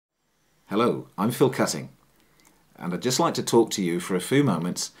Hello, I'm Phil Cutting, and I'd just like to talk to you for a few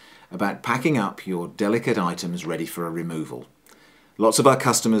moments about packing up your delicate items ready for a removal. Lots of our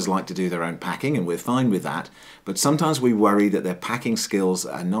customers like to do their own packing, and we're fine with that, but sometimes we worry that their packing skills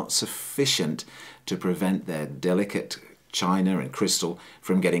are not sufficient to prevent their delicate china and crystal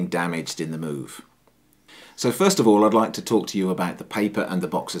from getting damaged in the move. So first of all, I'd like to talk to you about the paper and the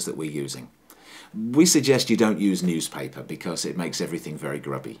boxes that we're using. We suggest you don't use newspaper because it makes everything very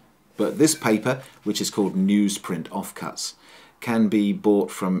grubby. But this paper, which is called newsprint offcuts, can be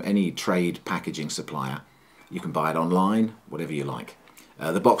bought from any trade packaging supplier. You can buy it online, whatever you like.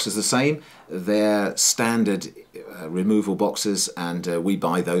 The box is the same. They're standard removal boxes, and we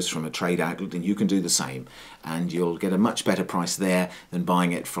buy those from a trade outlet, and you can do the same. And you'll get a much better price there than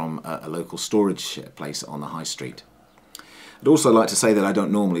buying it from a local storage place on the high street. I'd also like to say that I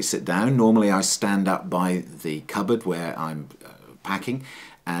don't normally sit down. Normally I stand up by the cupboard where I'm packing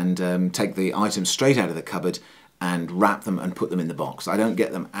and take the items straight out of the cupboard and wrap them and put them in the box. I don't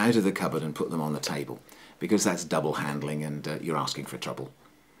get them out of the cupboard and put them on the table because that's double handling and you're asking for trouble.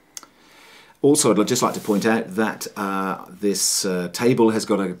 Also, I'd just like to point out that this table has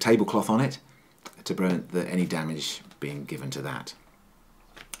got a tablecloth on it to prevent any damage being given to that.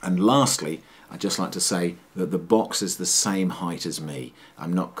 And lastly, I'd just like to say that the box is the same height as me.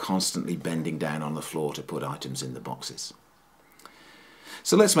 I'm not constantly bending down on the floor to put items in the boxes.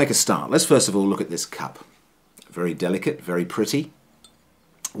 So let's make a start. Let's first of all look at this cup. Very delicate, very pretty.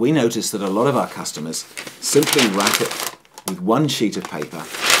 We notice that a lot of our customers simply wrap it with one sheet of paper,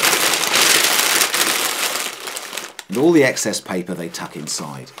 and all the excess paper they tuck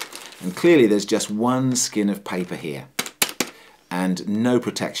inside. And clearly there's just one skin of paper here and no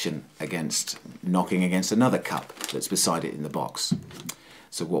protection against knocking against another cup that's beside it in the box.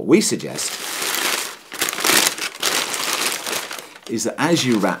 So what we suggest is that as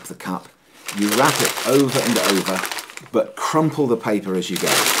you wrap the cup, you wrap it over and over, but crumple the paper as you go.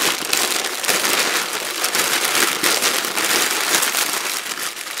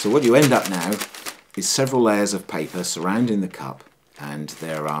 So what you end up now is several layers of paper surrounding the cup, and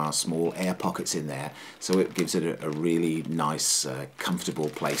there are small air pockets in there, so it gives it a really nice, comfortable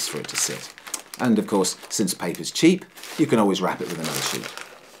place for it to sit. And of course, since paper's cheap, you can always wrap it with another sheet.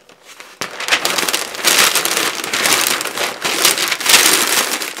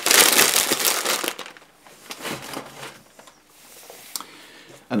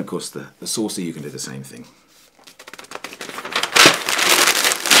 And of course the saucer, you can do the same thing.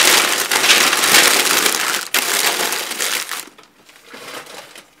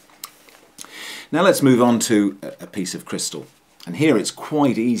 Now let's move on to a piece of crystal. And here it's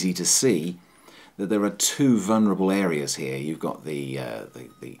quite easy to see that there are two vulnerable areas here. You've got the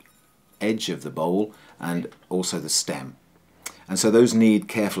edge of the bowl and also the stem. And so those need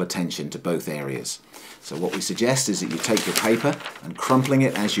careful attention to both areas. So what we suggest is that you take your paper and crumpling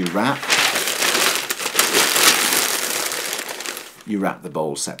it as you wrap the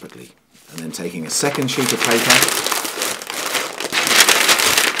bowl separately. And then taking a second sheet of paper,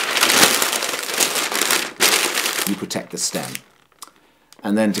 you protect the stem.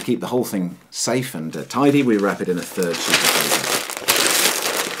 And then to keep the whole thing safe and tidy, we wrap it in a third sheet of paper.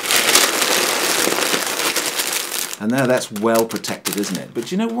 And now that's well protected, isn't it?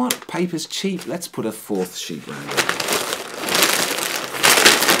 But you know what? Paper's cheap. Let's put a fourth sheet round it.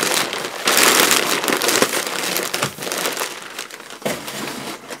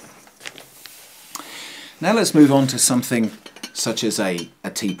 Now let's move on to something such as a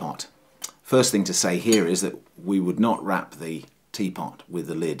teapot. First thing to say here is that we would not wrap the teapot with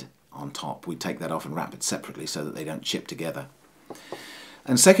the lid on top. We take that off and wrap it separately so that they don't chip together.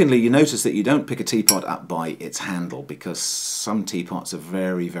 And secondly, you notice that you don't pick a teapot up by its handle, because some teapots are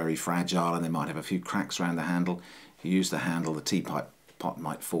very, very fragile and they might have a few cracks around the handle. If you use the handle, the teapot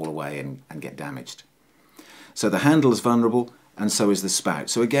might fall away and get damaged. So the handle is vulnerable, and so is the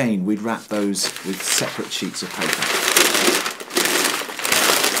spout. So again, we'd wrap those with separate sheets of paper.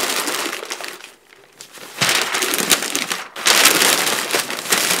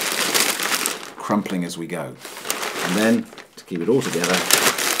 Crumpling as we go. And then, to keep it all together,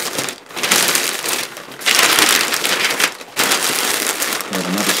 we have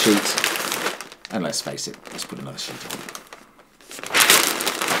another sheet, and let's face it, let's put another sheet on.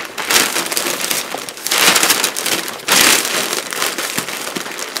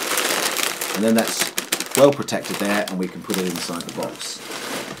 And then that's well protected there, and we can put it inside the box.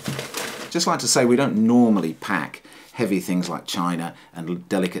 Just like to say, we don't normally pack heavy things like china and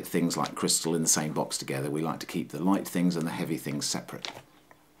delicate things like crystal in the same box together. We like to keep the light things and the heavy things separate.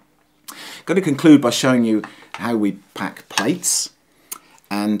 I'm going to conclude by showing you how we pack plates.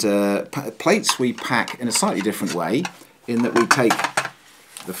 And plates we pack in a slightly different way, in that we take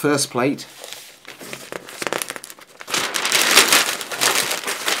the first plate,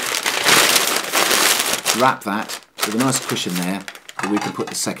 wrap that with a nice cushion there that we can put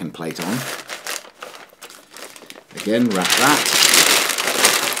the second plate on. Again, wrap that.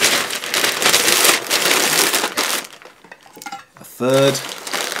 A third.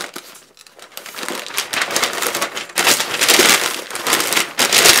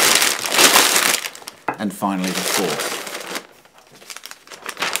 And finally the fourth.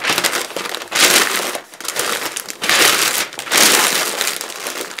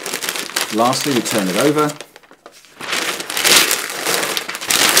 Lastly, we turn it over,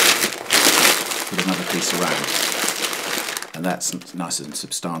 put another piece around, and that's nice and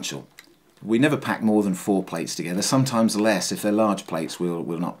substantial. We never pack more than 4 plates together, sometimes less. If they're large plates, we'll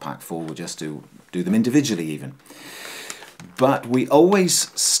not pack 4, we'll just do them individually even. But we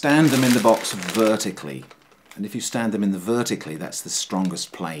always stand them in the box vertically, and if you stand them in the vertically, that's the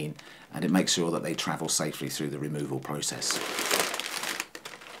strongest plane, and it makes sure that they travel safely through the removal process.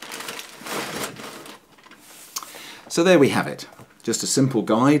 So there we have it, just a simple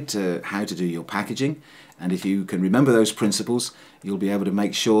guide to how to do your packaging, and if you can remember those principles, you'll be able to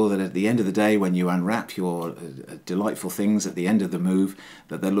make sure that at the end of the day, when you unwrap your delightful things at the end of the move,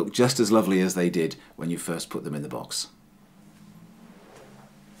 that they look just as lovely as they did when you first put them in the box.